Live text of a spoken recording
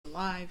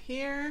Live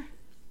here.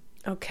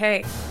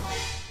 Okay.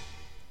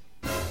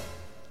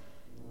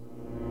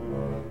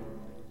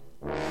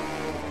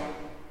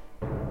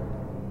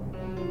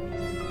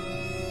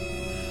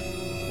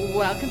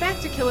 Welcome back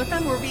to Killer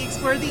Fun, where we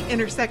explore the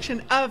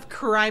intersection of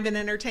crime and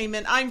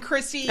entertainment. I'm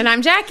Christy. And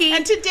I'm Jackie.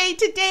 And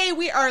today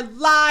we are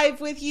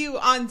live with you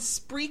on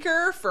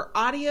Spreaker for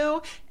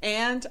audio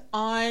and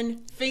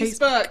on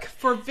Facebook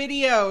for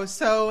video.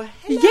 So,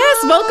 hello.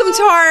 Yes, welcome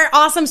to our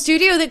awesome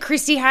studio that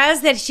Christy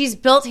has that she's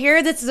built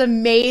here. This is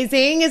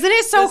amazing. Isn't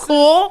it so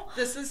cool?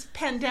 This is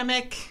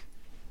pandemic,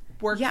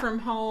 work from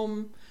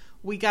home.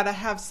 We got to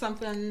have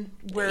something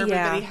where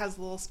everybody has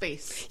a little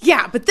space.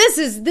 Yeah, but this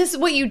is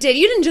what you did.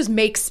 You didn't just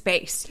make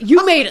space.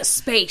 You made a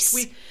space.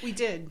 We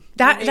did.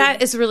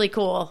 That is really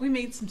cool. We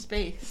made some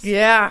space.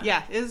 Yeah.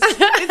 Yeah,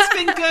 it's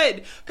been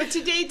good. But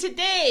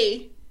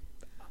today,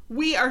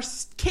 we are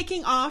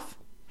kicking off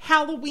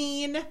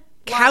Halloween live.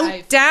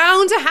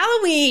 Countdown to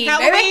Halloween.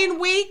 Halloween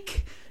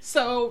week.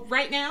 So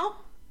right now,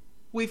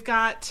 we've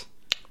got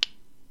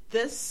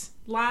this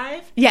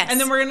live. Yes. And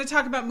then we're going to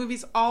talk about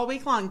movies all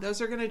week long.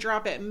 Those are going to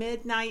drop at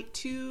midnight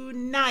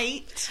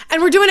tonight.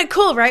 And we're doing it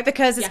cool, right?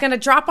 Because it's going to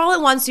drop all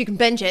at once so you can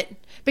binge it.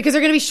 Because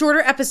they're going to be shorter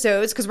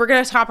episodes because we're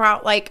going to top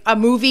out like a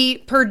movie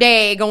per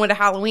day going to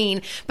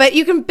Halloween. But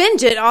you can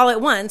binge it all at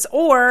once,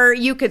 or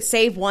you could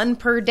save one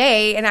per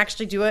day and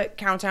actually do a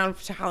countdown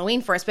to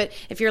Halloween for us. But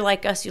if you're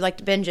like us, you like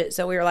to binge it.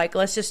 So we were like,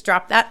 let's just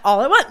drop that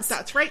all at once.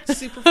 That's right.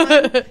 Super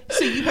fun.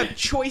 So you have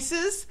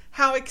choices.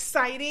 How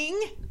exciting.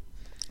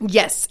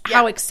 Yes,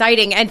 how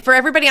exciting. And for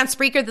everybody on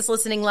Spreaker that's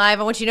listening live,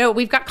 I want you to know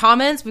we've got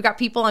comments. We've got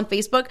people on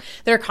Facebook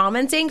that are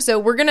commenting. So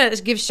we're going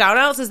to give shout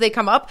outs as they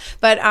come up.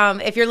 But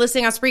if you're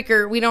listening on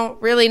Spreaker, we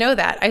don't really know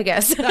that, I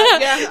guess.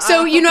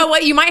 So you know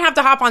what? You might have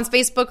to hop on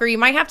Facebook, or you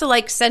might have to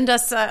like send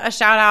us a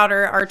shout out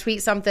or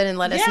tweet something and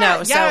let us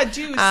know. Yeah, so,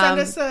 do. Send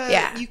us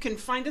you can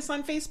find us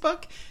on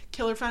Facebook.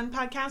 Killer Fun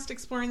Podcast,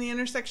 exploring the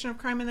intersection of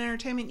crime and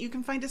entertainment. You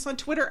can find us on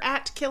Twitter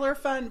at Killer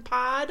Fun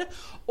Pod,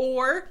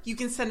 or you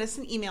can send us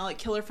an email at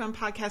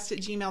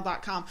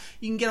killerfunpodcast@gmail.com.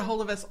 You can get a hold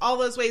of us all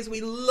those ways.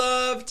 We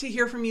love to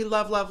hear from you.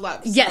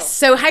 Love. Yes.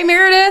 So hi,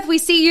 Meredith. We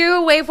see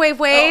you. Wave. I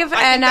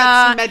and think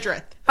that's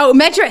Medrith. Oh,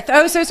 Medrith.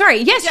 Oh, so sorry.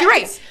 Yes, you're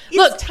right.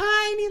 Look, it's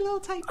tiny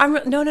little type.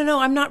 No.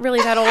 I'm not really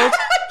that old.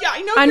 Yeah,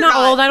 I know. I'm not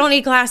old. I don't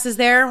need glasses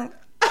there.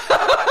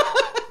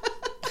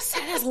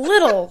 It's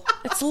little.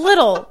 It's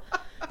little.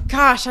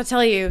 Gosh, I'll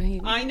tell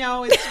you. I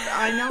know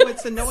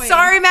it's annoying.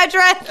 Sorry,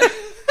 Medrith.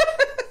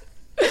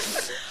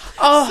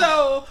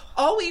 So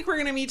all week we're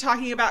going to be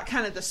talking about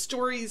kind of the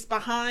stories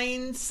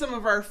behind some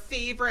of our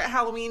favorite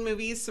Halloween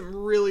movies, some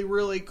really,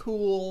 really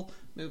cool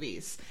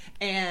movies.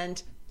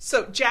 And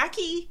so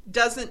Jackie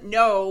doesn't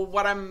know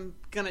what I'm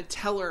going to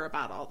tell her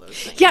about all those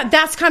things. Yeah,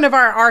 that's kind of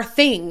our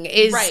thing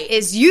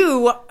is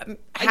you have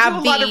I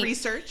do a lot of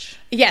research.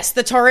 Yes,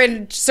 the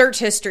torrent search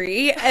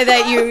history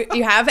that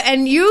you have,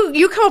 and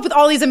you come up with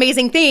all these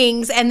amazing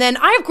things, and then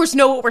I of course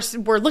know what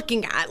we're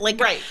looking at, like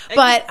right.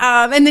 But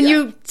and then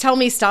you tell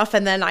me stuff,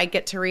 and then I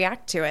get to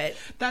react to it.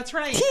 That's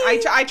right.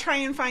 I try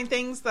and find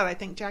things that I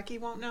think Jackie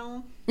won't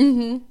know.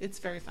 Mm-hmm. It's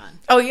very fun.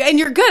 Oh, and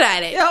you're good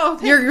at it. Oh,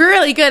 you're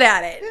really good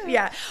at it.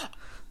 Yeah.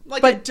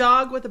 Like a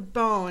dog with a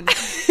bone.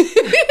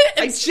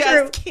 I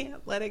just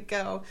can't let it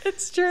go.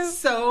 It's true.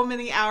 So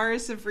many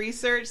hours of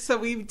research. So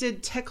we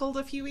did Tickled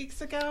a few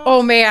weeks ago.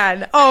 Oh,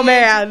 man.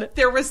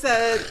 There was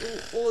a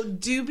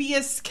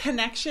dubious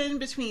connection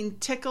between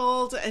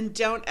Tickled and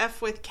Don't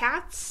F with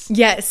Cats.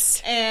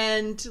 Yes.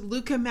 And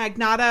Luca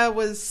Magnotta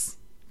was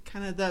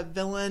kind of the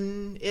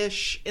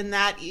villain-ish in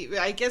that.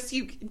 I guess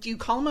do you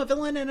call him a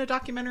villain in a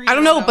documentary? I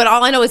don't know, but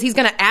all I know is he's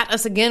going to at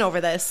us again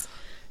over this.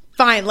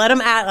 Fine, let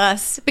him at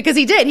us. Because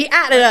he did. He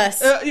atted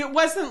us. It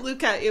wasn't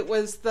Luca. It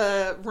was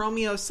the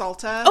Romeo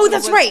Salta. Oh,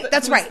 that's right.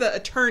 That's right. The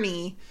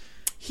attorney.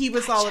 He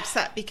was all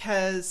upset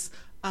because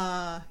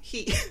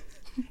he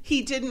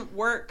didn't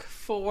work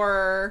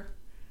for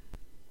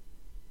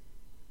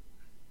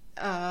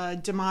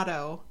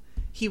D'Amato.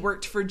 He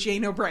worked for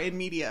Jane O'Brien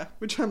Media,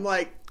 which I'm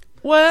like,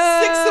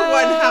 well, 6 of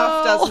one,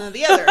 half dozen of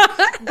the other.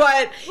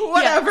 But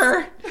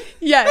whatever.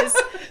 Yes.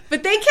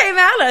 But they came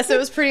at us. It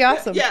was pretty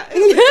awesome. Yeah.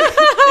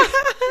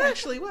 It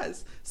actually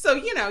was. So,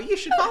 you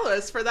should follow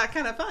us for that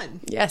kind of fun.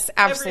 Yes,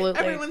 absolutely.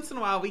 Every once in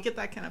a while, we get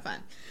that kind of fun.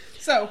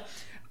 So,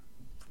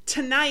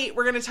 tonight,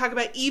 we're going to talk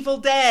about Evil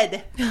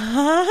Dead. Evil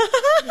Dead.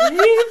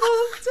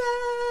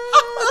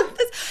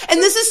 And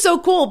this is so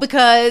cool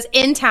because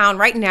in town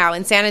right now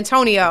in San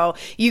Antonio,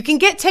 you can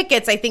get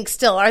tickets, I think,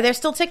 still. Are there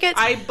still tickets?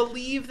 I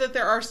believe that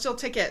there are still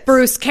tickets.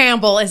 Bruce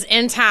Campbell is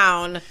in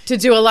town to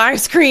do a live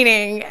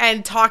screening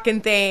and talking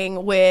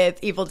thing with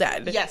Evil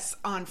Dead. Yes,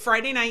 on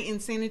Friday night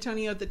in San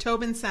Antonio at the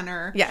Tobin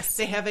Center. Yes.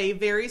 They have a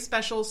very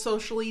special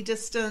socially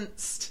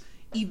distanced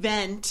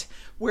event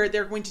where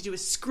they're going to do a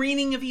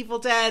screening of Evil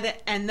Dead,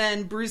 and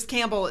then Bruce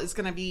Campbell is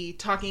going to be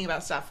talking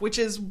about stuff, which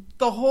is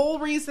the whole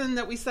reason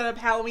that we set up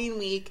Halloween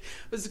week,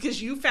 was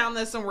because you found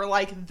this and we're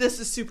like,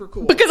 this is super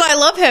cool. Because I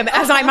love him.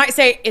 As I might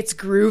say, it's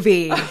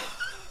groovy.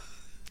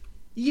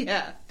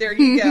 Yeah, there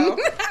you go.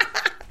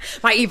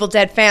 My Evil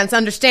Dead fans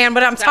understand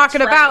what I'm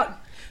talking about.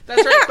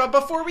 That's right. But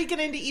before we get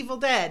into Evil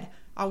Dead,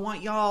 I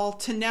want y'all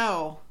to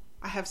know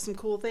I have some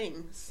cool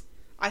things.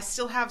 I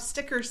still have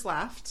stickers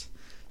left.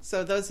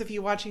 So those of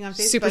you watching on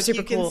Facebook, super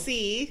you can cool.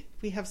 see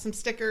we have some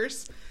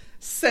stickers.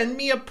 Send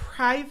me a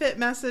private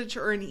message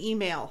or an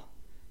email.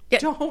 Yeah.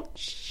 Don't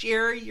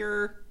share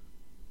your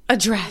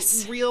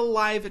Address. real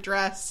live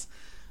address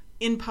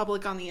in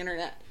public on the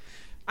internet.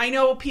 I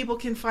know people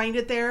can find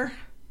it there,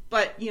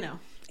 but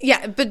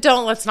Yeah, but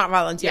let's not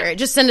volunteer Yeah. it.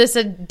 Just send us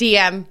a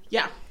DM.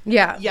 Yeah.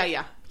 Yeah.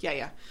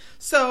 Yeah.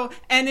 So,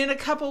 and in a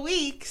couple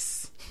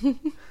weeks,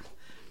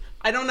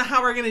 I don't know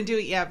how we're going to do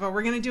it yet, but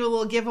we're going to do a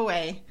little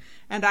giveaway.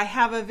 And I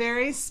have a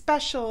very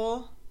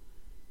special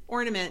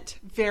ornament,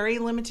 very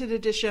limited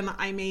edition.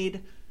 I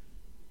made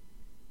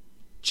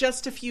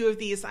just a few of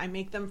these. I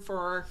make them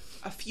for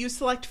a few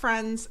select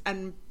friends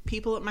and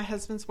people at my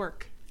husband's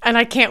work. And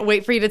I can't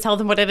wait for you to tell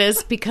them what it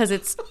is because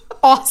it's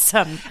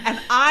awesome. And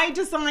I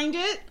designed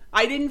it.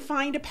 I didn't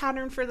find a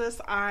pattern for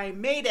this. I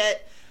made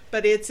it,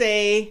 but it's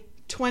a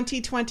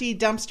 2020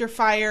 dumpster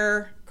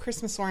fire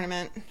Christmas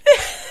ornament.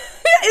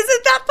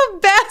 Isn't that the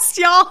best,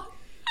 y'all?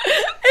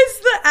 It's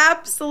the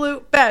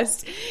absolute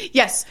best.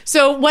 Yes.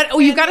 So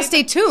you've got to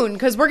stay tuned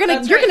because you're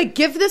gonna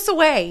give this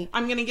away.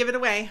 I'm gonna give it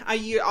away.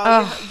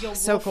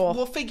 Cool.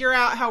 We'll figure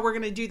out how we're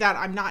gonna do that.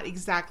 I'm not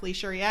exactly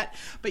sure yet,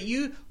 but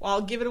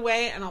I'll give it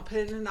away and I'll put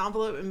it in an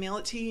envelope and mail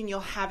it to you, and you'll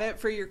have it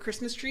for your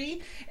Christmas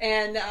tree.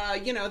 And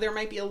there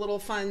might be a little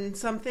fun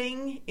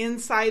something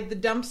inside the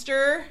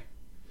dumpster.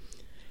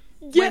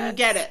 When you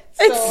get it.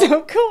 It's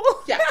so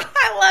cool. Yeah.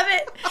 I love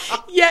it.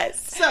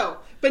 Yes.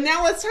 But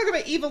now let's talk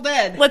about Evil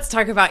Dead. Let's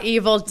talk about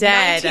Evil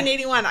Dead.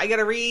 1981. I got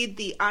to read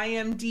the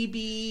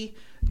IMDb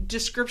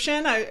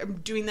description. I'm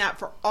doing that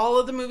for all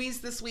of the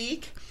movies this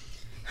week.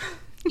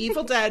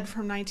 Evil Dead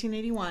from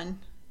 1981.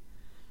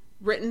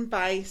 Written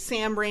by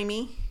Sam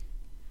Raimi.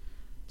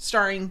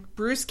 Starring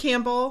Bruce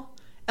Campbell,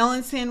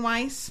 Ellen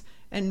Sandweiss,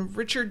 and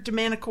Richard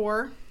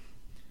Domanicore.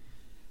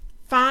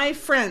 5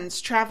 friends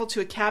travel to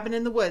a cabin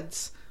in the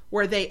woods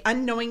where they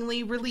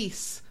unknowingly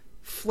release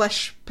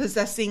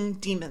flesh-possessing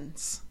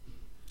demons.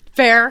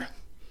 Fair.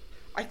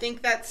 I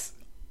think that's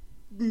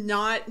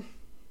not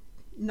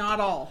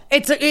all.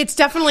 It's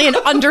definitely an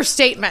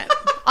understatement.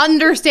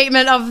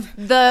 Understatement of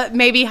the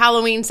maybe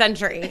Halloween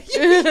century.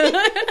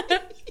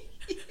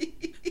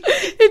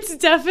 It's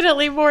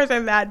definitely more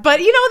than that. But,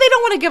 they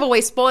don't want to give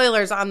away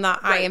spoilers on the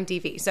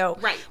IMDb. So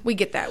we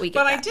get that.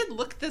 But I did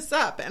look this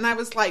up, and I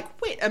was like,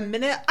 wait a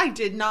minute. I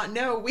did not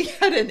know we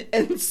had an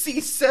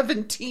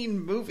NC-17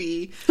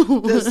 movie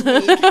this week.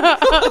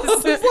 I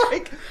was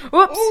like,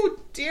 whoops. Oh,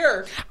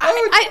 dear.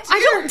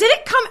 I did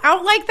it come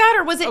out like that,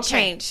 or was it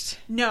changed?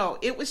 No,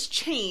 it was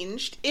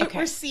changed. It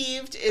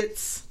received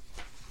its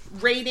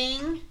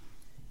rating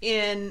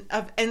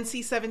of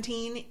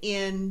NC-17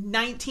 in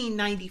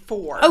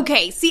 1994.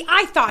 Okay, see,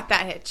 I thought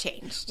that had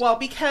changed. Well,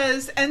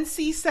 because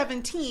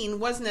NC-17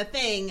 wasn't a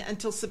thing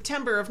until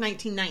September of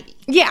 1990.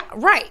 Yeah,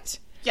 right.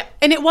 Yeah.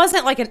 And it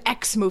wasn't like an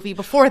X movie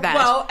before that.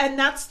 Well, and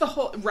that's the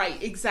whole...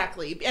 Right,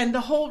 exactly. And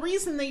the whole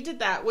reason they did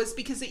that was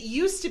because it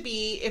used to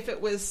be, if it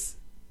was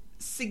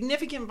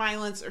significant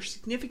violence or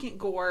significant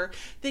gore,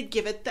 they'd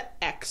give it the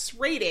X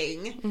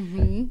rating.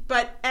 Mm-hmm.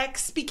 But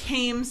X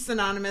became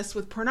synonymous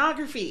with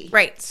pornography.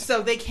 Right.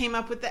 So they came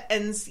up with the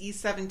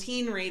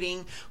NC-17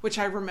 rating, which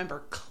I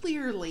remember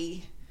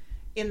clearly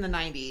in the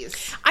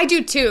 90s. I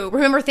do too.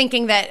 Remember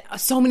thinking that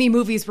so many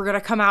movies were going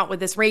to come out with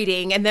this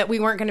rating and that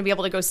we weren't going to be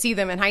able to go see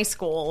them in high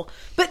school.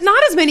 But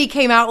not as many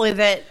came out with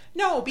it.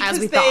 No,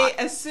 because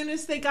as soon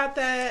as they got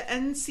the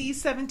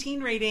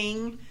NC-17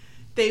 rating,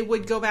 they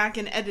would go back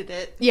and edit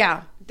it.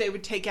 Yeah. They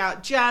would take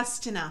out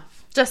just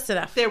enough. Just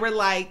enough. They were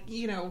like,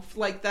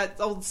 like that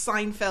old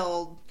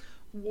Seinfeld,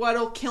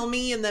 what'll kill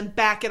me, and then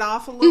back it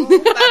off a little.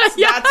 That's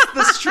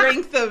the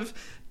strength of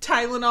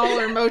Tylenol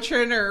or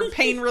Motrin or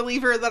pain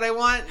reliever that I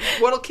want.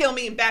 What'll kill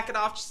me and back it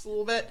off just a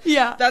little bit.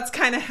 Yeah. That's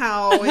kind of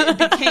how it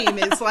became.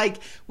 It's like,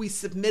 we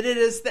submitted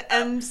as the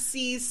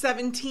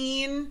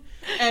NC-17.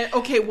 And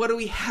okay, what do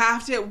we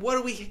have to?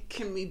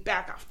 Can we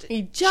back off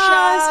to?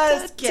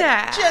 Just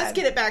get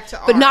it back to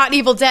R. But not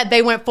Evil Dead.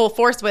 They went full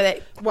force with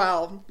it.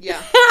 Well, yeah,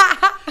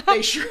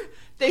 they sure.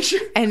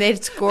 And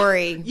it's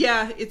gory.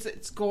 Yeah,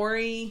 it's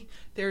gory.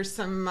 There's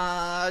some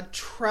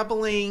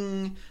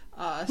troubling,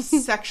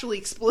 sexually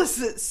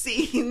explicit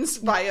scenes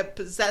by a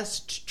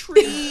possessed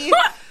tree.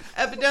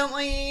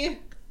 Evidently.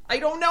 I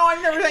don't know.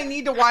 I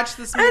need to watch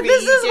this movie. And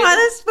this is why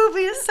this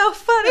movie is so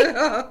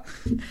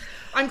funny.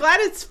 I'm glad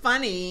it's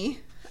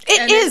funny.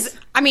 It is.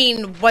 I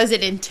mean, was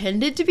it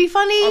intended to be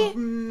funny?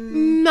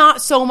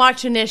 Not so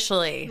much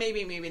initially.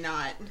 Maybe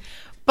not.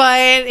 But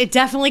it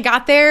definitely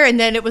got there, and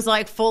then it was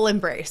like full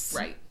embrace.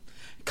 Right.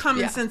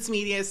 Common Sense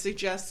Media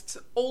suggests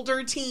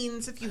older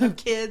teens if you have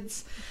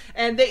kids.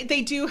 And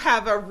they do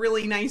have a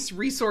really nice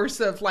resource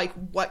of, like,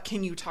 what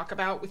can you talk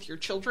about with your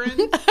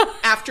children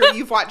after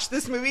you've watched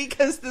this movie,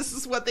 because this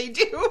is what they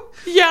do.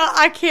 Yeah,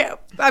 I can't.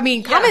 I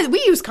mean,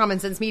 we use Common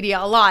Sense Media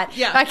a lot.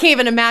 Yeah. I can't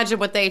even imagine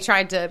what they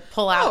tried to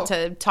pull out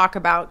to talk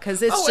about,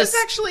 because it's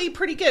actually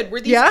pretty good.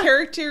 Were these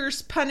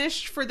characters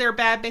punished for their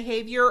bad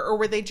behavior, or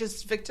were they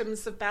just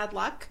victims of bad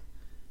luck?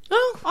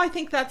 Oh, I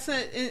think that's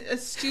an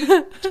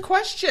astute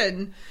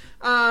question.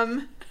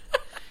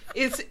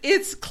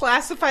 It's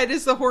classified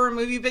as a horror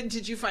movie, but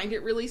did you find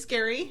it really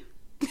scary?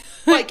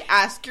 Like,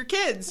 ask your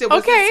kids.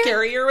 Was it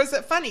scary or was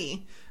it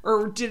funny?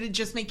 Or did it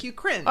just make you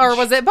cringe? Or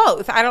was it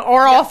both?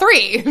 All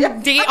three.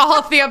 D, all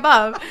of the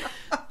above.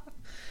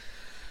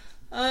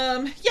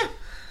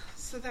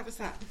 So that was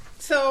that.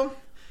 So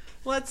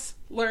let's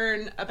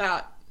learn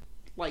about,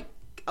 like,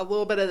 a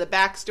little bit of the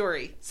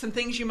backstory. Some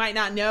things you might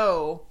not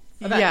know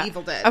about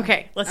Evil Dead.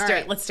 Okay, let's do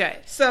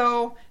it.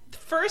 So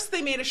first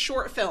they made a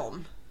short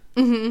film.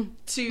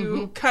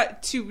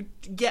 To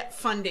get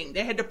funding.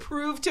 They had to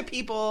prove to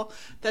people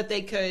that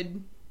they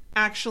could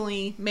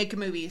actually make a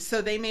movie.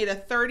 So they made a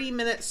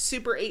 30-minute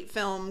Super 8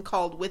 film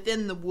called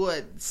Within the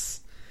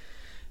Woods.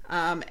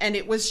 And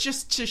it was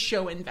just to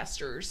show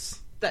investors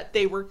that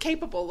they were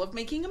capable of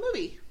making a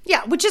movie.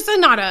 Yeah, which is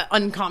not an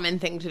uncommon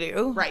thing to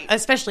do. Right.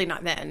 Especially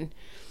not then.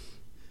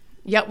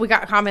 Yep, we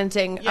got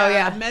commenting.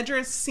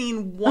 Medra's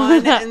seen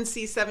one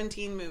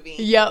NC-17 movie.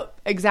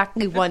 Yep,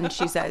 exactly one,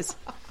 she says.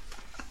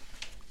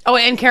 Oh,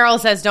 and Carol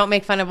says, don't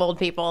make fun of old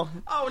people.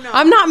 Oh, no.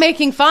 I'm not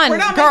making fun. We're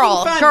not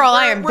girl, making fun. Girl,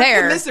 I am we're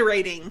there. We're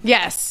commiserating.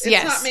 Yes,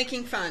 It's not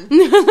making fun.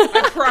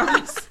 I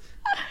promise.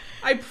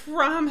 I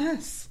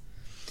promise.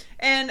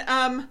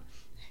 And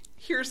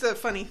here's a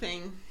funny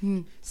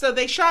thing. So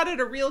they shot at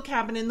a real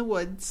cabin in the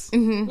woods,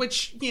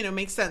 which,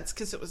 makes sense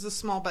because it was a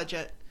small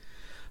budget.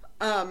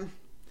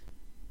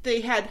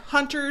 They had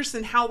hunters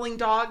and howling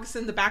dogs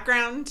in the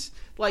background.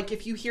 Like,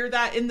 if you hear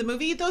that in the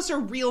movie, those are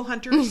real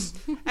hunters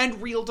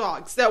and real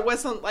dogs. That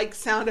wasn't, like,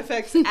 sound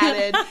effects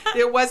added.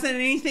 It wasn't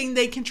anything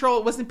they control.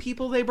 It wasn't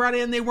people they brought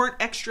in. They weren't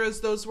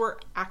extras. Those were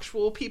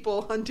actual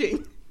people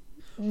hunting.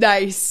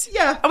 Nice.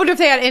 Yeah. I wonder if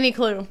they had any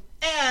clue.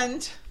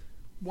 And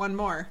one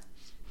more.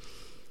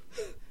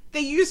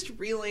 They used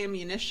real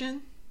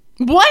ammunition.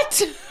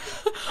 What?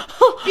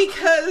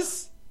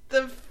 Because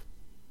the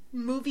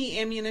movie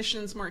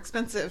ammunition's more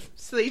expensive.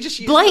 So they just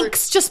used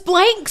blanks. Just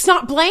blanks,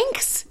 not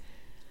blanks?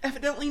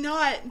 Evidently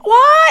not.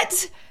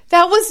 What?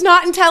 That was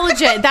not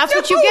intelligent. That's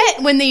what you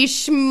get when these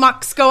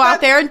schmucks go out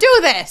there and do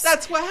this.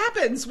 That's what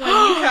happens when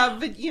you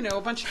have,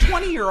 a bunch of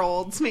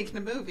 20-year-olds making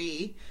a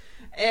movie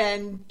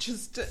and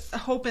just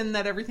hoping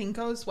that everything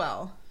goes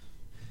well.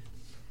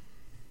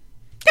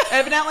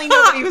 Evidently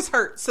nobody was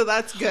hurt, so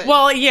that's good.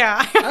 Well,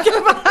 yeah.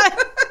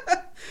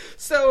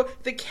 So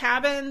the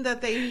cabin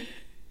that they...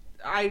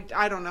 I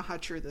don't know how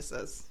true this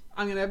is.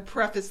 I'm going to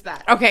preface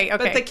that. Okay.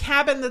 But the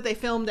cabin that they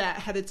filmed at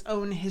had its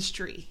own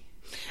history.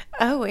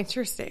 Oh,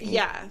 interesting.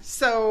 Yeah.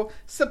 So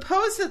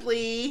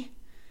supposedly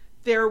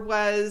there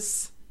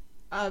was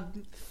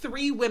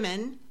 3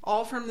 women,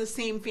 all from the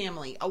same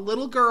family. A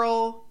little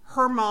girl,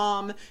 her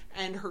mom,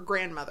 and her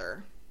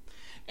grandmother.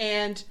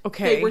 And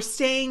they were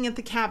staying at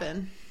the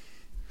cabin.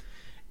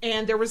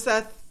 And there was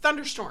a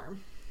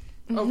thunderstorm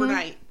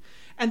overnight.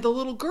 And the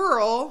little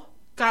girl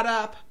got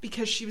up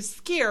because she was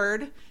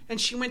scared,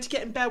 and she went to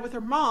get in bed with her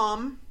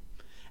mom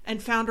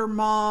and found her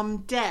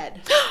mom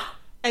dead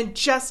and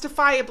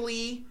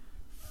justifiably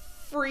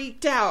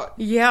freaked out.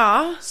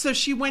 Yeah. So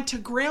she went to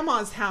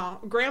grandma's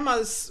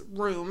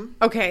room.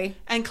 Okay.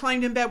 And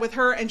climbed in bed with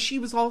her, and she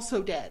was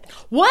also dead.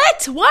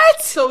 What?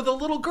 So the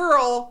little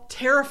girl,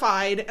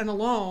 terrified and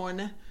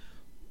alone,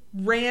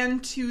 ran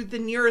to the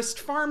nearest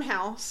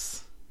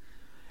farmhouse,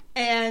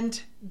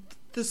 and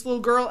this little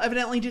girl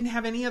evidently didn't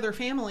have any other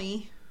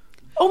family.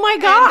 Oh my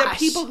gosh. And the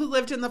people who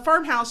lived in the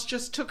farmhouse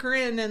just took her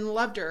in and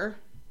loved her.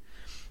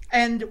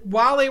 And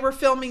while they were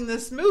filming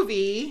this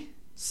movie,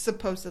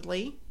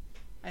 supposedly,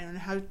 I don't know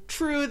how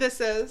true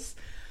this is,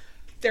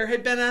 there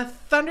had been a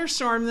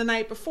thunderstorm the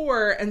night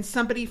before, and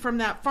somebody from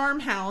that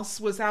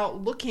farmhouse was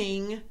out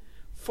looking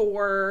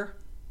for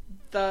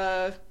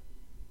the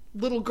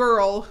little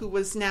girl who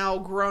was now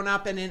grown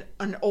up and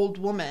an old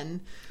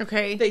woman.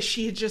 Okay.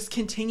 She had just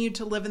continued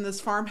to live in this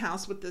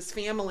farmhouse with this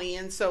family,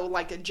 and so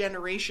like a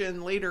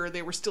generation later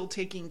they were still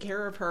taking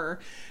care of her,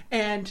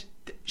 and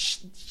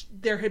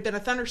there had been a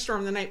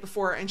thunderstorm the night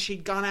before, and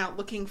she'd gone out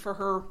looking for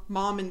her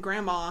mom and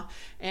grandma,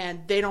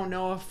 and they don't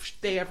know if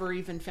they ever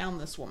even found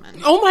this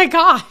woman. Oh my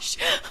gosh.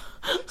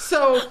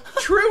 So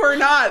true or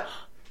not,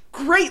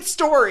 great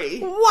story.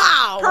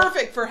 Wow.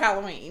 Perfect for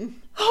Halloween.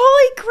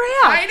 Holy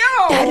crap. I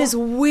know. That is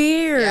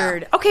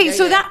weird. Yeah. Okay,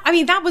 so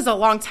that was a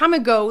long time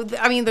ago.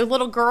 I mean, the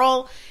little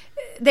girl,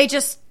 they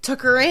just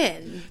took her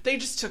in. They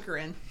just took her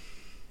in.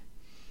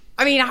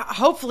 I mean,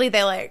 hopefully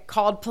they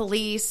called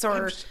police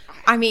or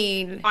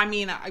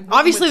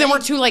obviously there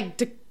weren't 2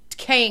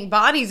 decaying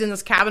bodies in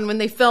this cabin when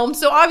they filmed.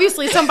 So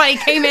obviously somebody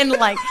came in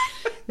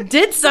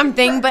did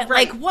something, but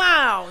Right. like,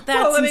 wow,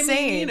 that's and insane.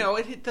 I mean, you know,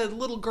 the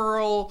little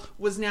girl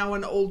was now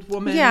an old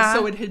woman, Yeah.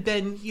 so it had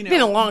been, you know,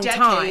 been a long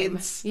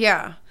decades. time.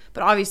 Yeah.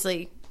 But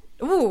obviously,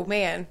 ooh,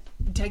 man.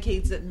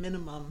 Decades at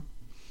minimum.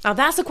 Now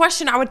that's a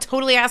question I would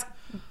totally ask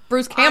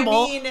Bruce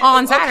Campbell I mean,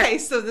 on Saturday. Okay,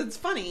 so that's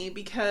funny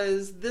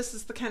because this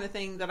is the kind of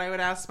thing that I would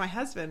ask my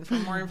husband for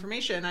more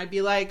information. I'd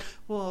be like,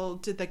 "Well,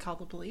 did they call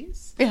the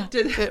police? Yeah.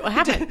 What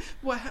happened?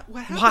 What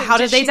happened? How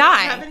did they she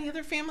die? Have any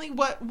other family?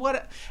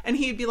 What?" And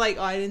he'd be like,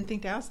 "Oh, I didn't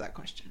think to ask that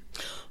question."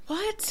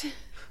 What?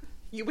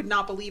 You would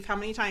not believe how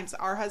many times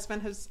our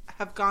husband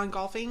have gone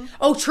golfing.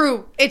 Oh,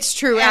 true. It's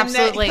true. And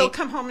Absolutely. he'll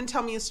come home and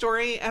tell me a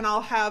story, and I'll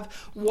have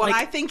what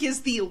I think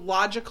is the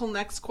logical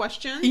next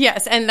question.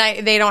 Yes, and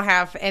they don't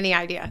have any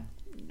idea.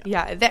 No.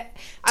 Yeah, that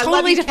I love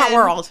totally you, different Ken.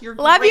 world. You're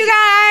love great. you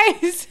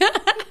guys.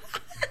 But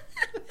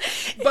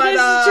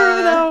it's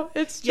true though.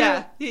 It's true.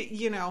 Yeah,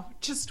 you know,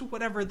 just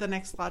whatever the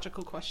next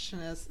logical question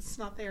is, it's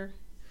not there.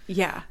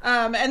 Yeah.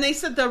 And they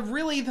said the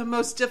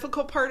most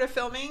difficult part of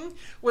filming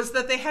was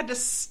that they had to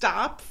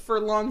stop for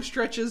long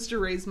stretches to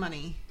raise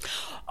money.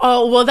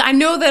 Oh, well, I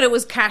know that it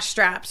was cash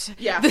strapped.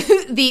 Yeah.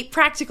 The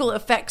practical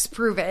effects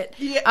prove it.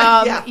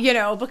 Yeah. You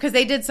know, because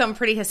they did some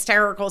pretty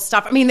hysterical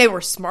stuff. I mean, they were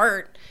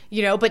smart,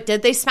 you know, but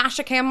did they smash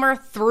a camera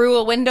through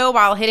a window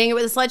while hitting it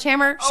with a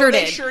sledgehammer? Sure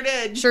did. Sure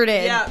did. Sure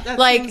did. Yeah, that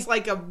seems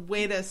like a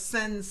way to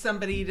send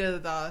somebody to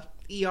the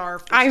ER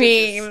for I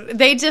stitches. mean,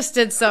 they just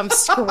did some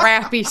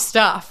scrappy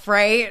stuff,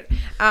 right?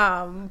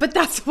 But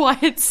that's why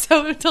it's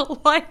so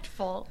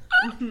delightful.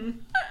 Mm-hmm.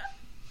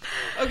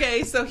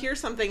 Okay, so here's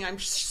something I'm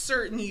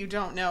certain you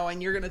don't know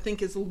and you're going to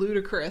think is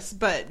ludicrous,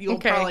 but you'll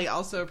probably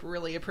also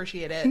really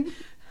appreciate it.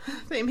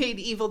 They made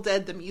Evil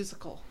Dead the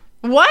musical.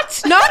 What?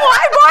 No, why am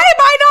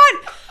I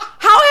not?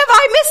 How have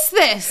I missed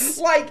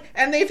this?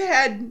 And they've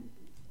had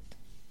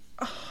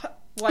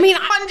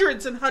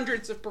hundreds and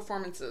hundreds of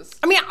performances.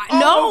 I mean,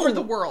 all over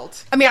the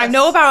world. I mean, I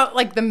know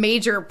about the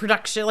major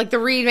production, the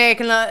remake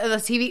and the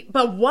TV,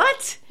 but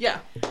what? Yeah.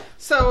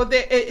 So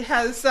it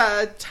has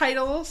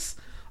titles: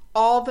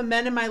 "All the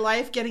Men in My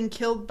Life Getting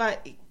Killed by."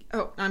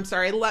 Oh, I'm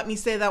sorry. Let me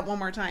say that one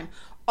more time.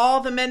 "All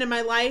the Men in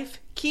My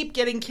Life Keep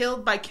Getting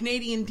Killed by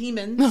Canadian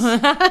Demons."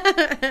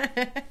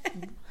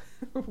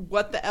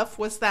 What the F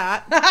was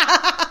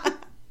that?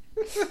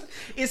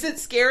 Is it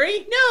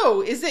scary?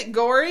 No. Is it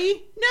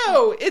gory?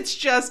 No. It's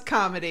just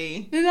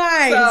comedy.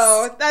 Nice.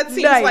 So that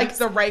seems like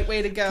the right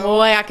way to go.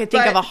 Boy, I could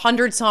think of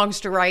 100 songs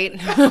to write.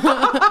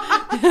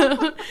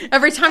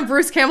 Every time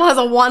Bruce Campbell has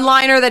a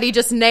one-liner that he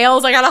just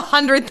nails, I got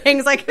 100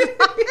 things I can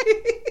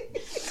write.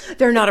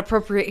 They're not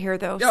appropriate here,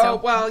 though.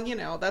 Oh, well, you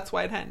know, that's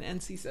why it had an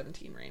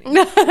NC-17 rating.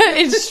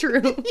 It's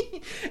true.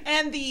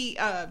 And the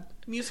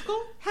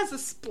musical has a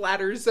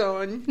splatter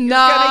zone. You're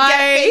gonna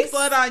get fake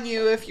blood on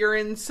you if you're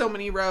in so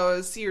many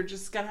rows. You're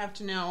just gonna have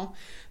to know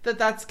that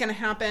that's gonna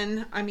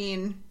happen. I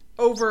mean,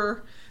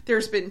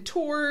 there's been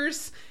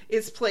tours.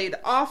 It's played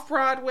off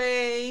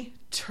Broadway,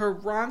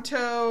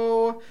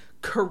 Toronto,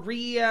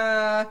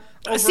 Korea.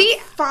 See,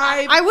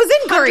 I was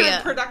in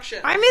Korea.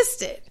 Production. I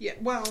missed it. Yeah,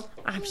 well,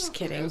 I'm just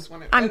kidding.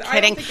 I'm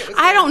kidding.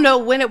 I don't know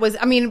when it was.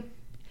 I mean,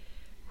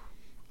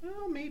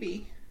 well,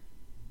 maybe.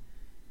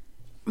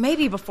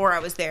 Maybe before I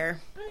was there.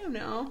 I don't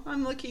know.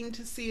 I'm looking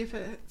to see if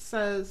it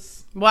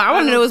says. Well, I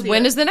want to know is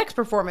when is the next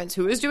performance?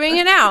 Who is doing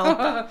it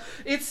now?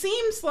 It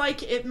seems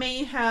like it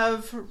may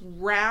have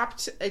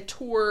wrapped a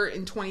tour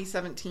in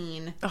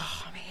 2017.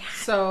 Oh, man.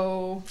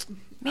 So,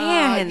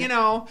 man. You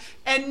know,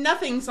 and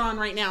nothing's on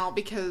right now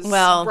because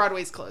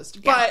Broadway's closed.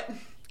 Yeah, but,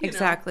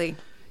 exactly.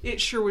 It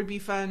sure would be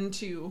fun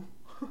to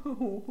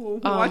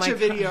watch a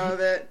video of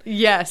it.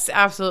 Yes,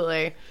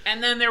 absolutely.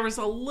 And then there was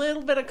a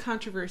little bit of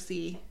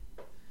controversy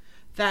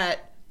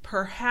that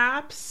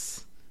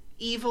perhaps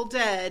Evil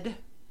Dead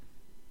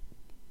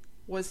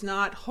was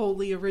not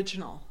wholly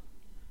original,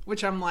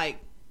 which I'm like,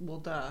 well,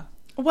 duh.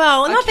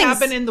 Well, nothing's...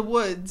 Cabin in the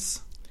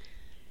Woods.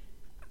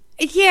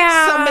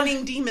 Yeah.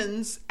 Summoning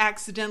demons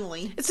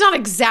accidentally. It's not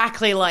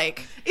exactly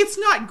like... It's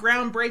not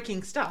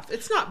groundbreaking stuff.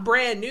 It's not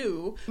brand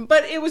new,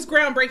 but it was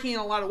groundbreaking in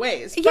a lot of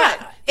ways. Yeah,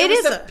 but it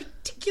is a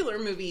particular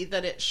movie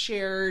that it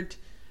shared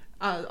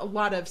a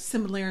lot of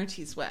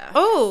similarities with.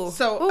 Oh.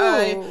 So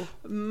a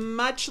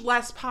much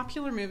less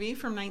popular movie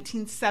from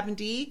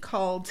 1970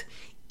 called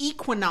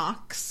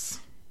Equinox.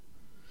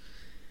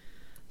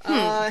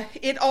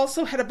 It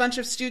also had a bunch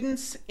of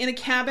students in a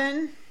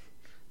cabin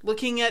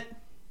looking at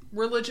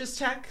religious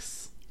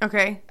texts.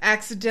 Okay.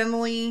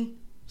 Accidentally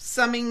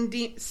summoning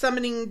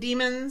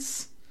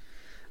demons.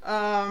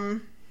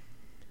 But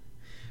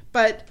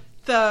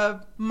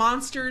the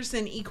monsters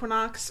in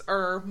Equinox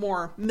are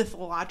more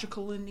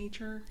mythological in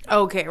nature.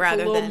 Okay,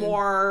 rather than... a little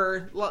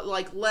more,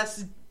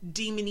 less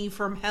demony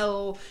from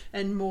hell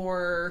and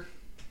more...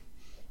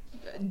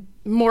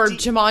 More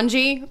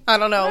Jumanji? I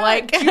don't know,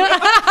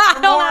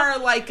 more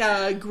like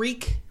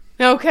Greek.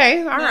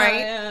 Okay, all right.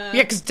 Yeah,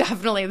 because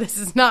definitely this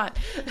is not...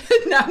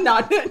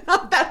 not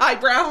that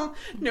highbrow.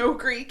 No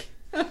Greek.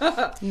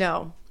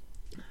 No.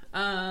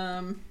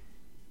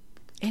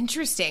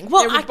 Interesting.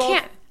 Well, I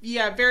can't...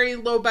 Yeah, very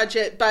low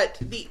budget, but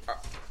the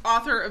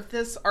author of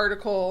this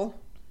article,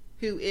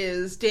 who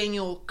is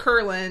Daniel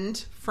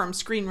Kurland from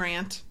Screen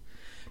Rant,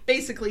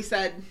 basically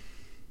said,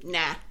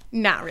 nah.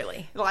 Not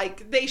really.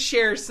 Like, they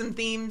share some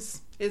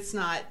themes. It's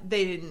not,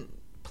 they didn't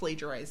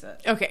plagiarize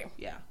it. Okay.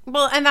 Yeah.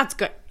 Well, and that's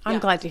good. I'm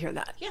glad to hear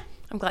that. Yeah.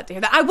 I'm glad to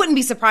hear that. I wouldn't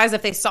be surprised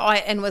if they saw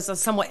it and was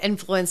somewhat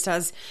influenced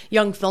as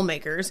young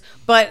filmmakers,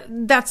 but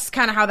that's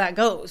kind of how that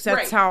goes.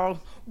 That's how...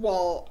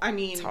 Well, I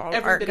mean,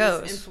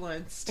 everybody's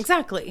influenced.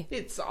 Exactly.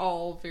 It's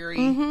all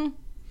very...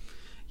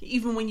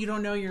 Even when you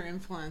don't know you're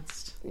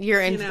influenced.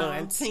 You're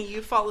influenced.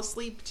 You fall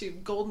asleep to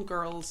Golden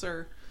Girls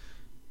or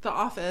The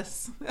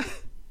Office,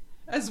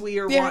 as we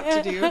are wont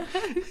to do.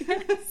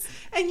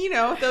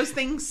 And, those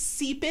things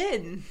seep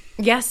in.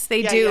 Yes,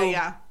 they do.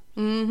 Yeah.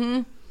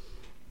 Mm-hmm.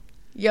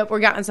 Yep, we're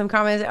getting some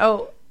comments.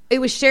 Oh, it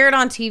was shared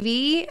on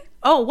TV?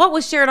 Oh, what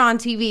was shared on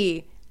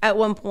TV at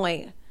one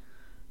point?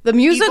 The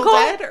musical? Evil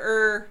Dead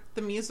or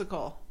the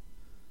musical?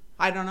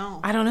 I don't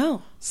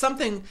know.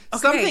 Something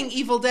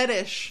Evil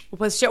Dead-ish.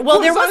 Was shared.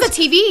 Well, there was a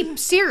TV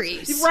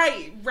series.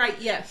 Right,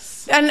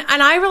 yes. And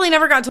I really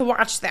never got to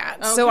watch that.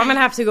 Okay. So I'm going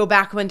to have to go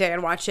back one day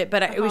and watch it.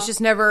 But it was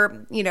just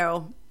never,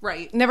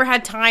 Right. Never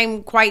had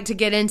time quite to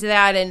get into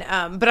that,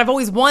 and but I've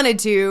always wanted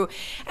to,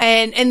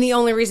 and the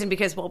only reason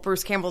because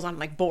Bruce Campbell's on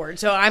board,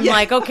 so I'm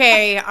like,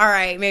 okay, all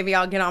right, maybe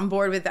I'll get on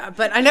board with that.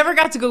 But I never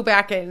got to go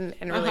back and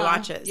really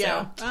watch it.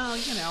 Yeah. So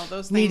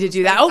those things need to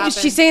do that. Oh,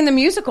 she's saying the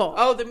musical.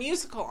 Oh, the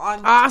musical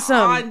on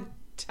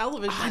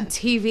television, on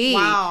TV.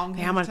 Wow, I'm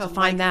gonna have to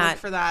find that look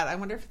for that. I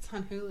wonder if it's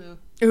on Hulu.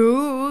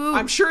 Ooh,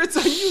 I'm sure it's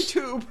on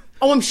YouTube.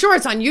 Oh, I'm sure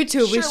it's on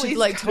YouTube. Surely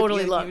we should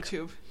totally look.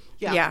 YouTube.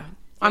 Yeah.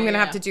 I'm going to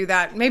have to do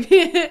that.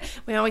 Maybe,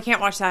 we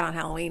can't watch that on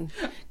Halloween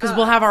because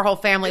we'll have our whole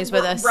families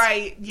with us.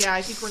 Right. Yeah,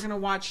 I think we're going to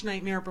watch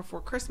Nightmare Before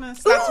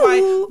Christmas. That's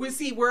why,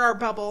 we're our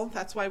bubble.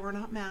 That's why we're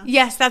not masked.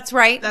 Yes, that's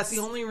right. That's the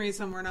only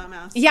reason we're not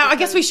masked. Yeah, I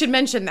guess we should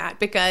mention that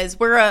because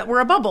we're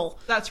a bubble.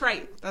 That's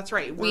right.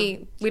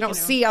 We don't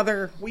see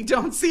other... We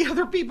don't see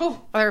other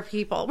people. We're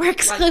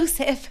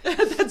exclusive.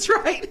 That's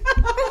right.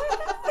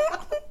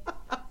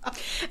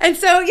 And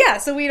so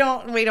so we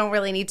don't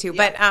really need to,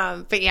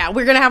 but yeah,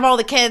 we're gonna have all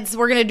the kids.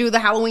 We're gonna do the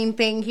Halloween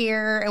thing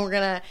here, and we're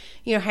gonna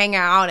hang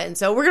out, and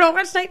so we're gonna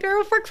watch Nightmare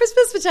Before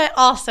Christmas, which I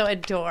also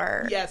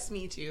adore. Yes,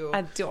 me too.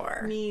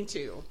 Adore. Me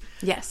too.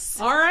 Yes.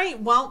 All right.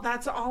 Well,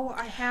 that's all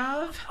I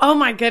have. Oh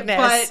my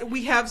goodness. But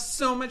we have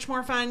so much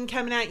more fun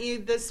coming at you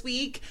this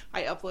week.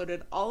 I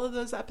uploaded all of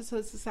those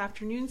episodes this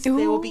afternoon, so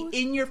they will be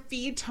in your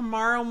feed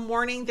tomorrow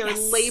morning. They're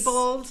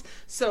labeled,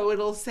 so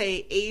it'll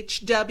say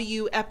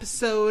HW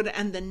episode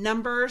and the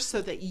number so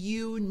that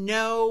you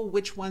know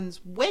which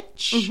one's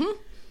which. Mm-hmm.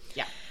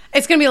 Yeah.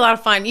 It's going to be a lot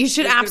of fun. You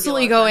should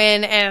absolutely go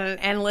in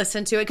and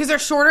listen to it because they're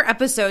shorter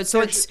episodes,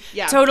 so it's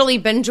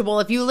totally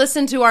bingeable. If you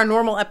listen to our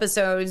normal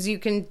episodes, you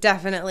can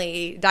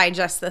definitely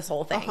digest this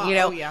whole thing,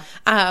 Oh, yeah.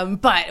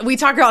 But we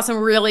talked about some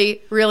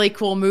really, really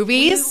cool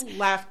movies. We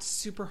laughed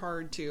super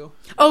hard, too.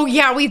 Oh,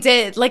 yeah, we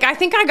did. I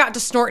think I got to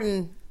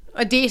snorting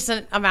a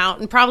decent amount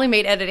and probably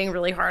made editing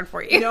really hard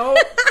for you. No,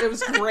 it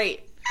was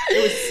great.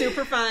 It was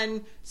super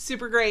fun,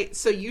 super great.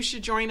 So you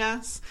should join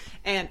us.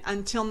 And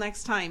until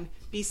next time,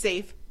 be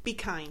safe, be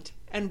kind,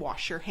 and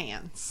wash your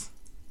hands.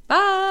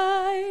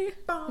 Bye.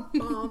 Bum,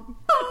 bum, bum,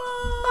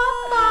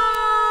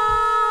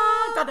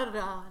 bum,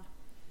 bum.